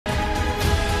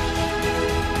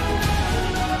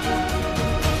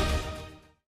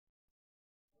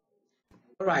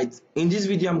Alright, in this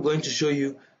video I'm going to show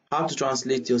you how to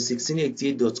translate your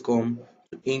 1688.com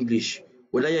to English.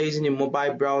 Whether you're using a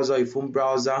mobile browser or a phone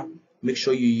browser, make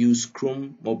sure you use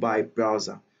Chrome mobile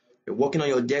browser. If you're working on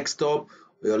your desktop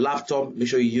or your laptop, make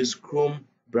sure you use Chrome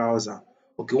browser.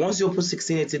 Okay, once you open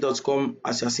 1688.com,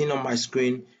 as you're seeing on my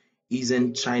screen, is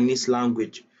in Chinese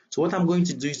language. So what I'm going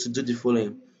to do is to do the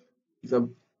following. If you're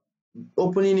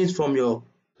opening it from your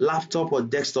laptop or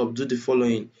desktop, do the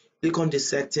following. Click on the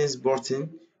settings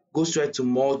button, go straight to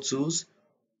more tools,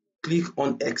 click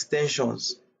on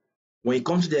extensions. When you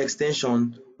come to the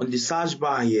extension, on the search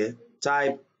bar here,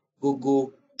 type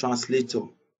Google Translator.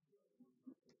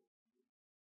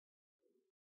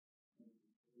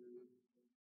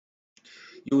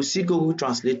 You will see Google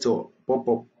Translator pop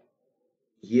up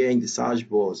here in the search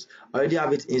box. I already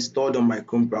have it installed on my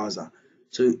Chrome browser.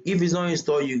 So if it's not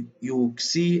installed, you will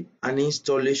see an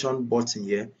installation button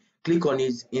here. Click on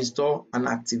it, install and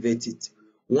activate it.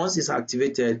 Once it's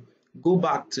activated, go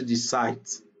back to the site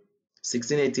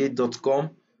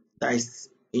 1688.com that is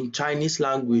in Chinese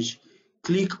language.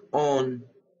 Click on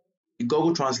the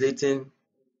Google Translator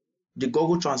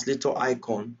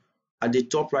icon at the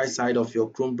top right side of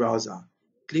your Chrome browser.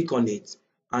 Click on it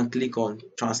and click on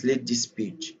translate this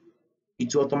page.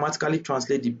 It will automatically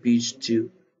translate the page to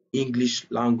English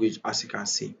language, as you can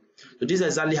see. So this is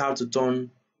exactly how to turn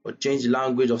or change the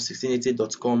language of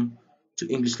 1688.com to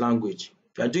English language.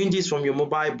 If you are doing this from your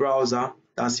mobile browser,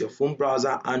 that's your phone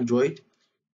browser, Android,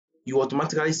 you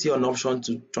automatically see an option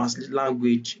to translate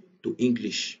language to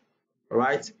English.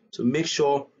 Alright, so make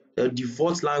sure the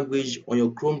default language on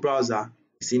your Chrome browser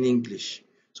is in English.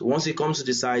 So once you come to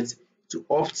the site, to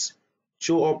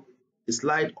show up the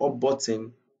slide up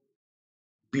button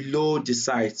below the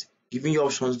site, giving you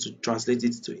options to translate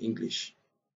it to English.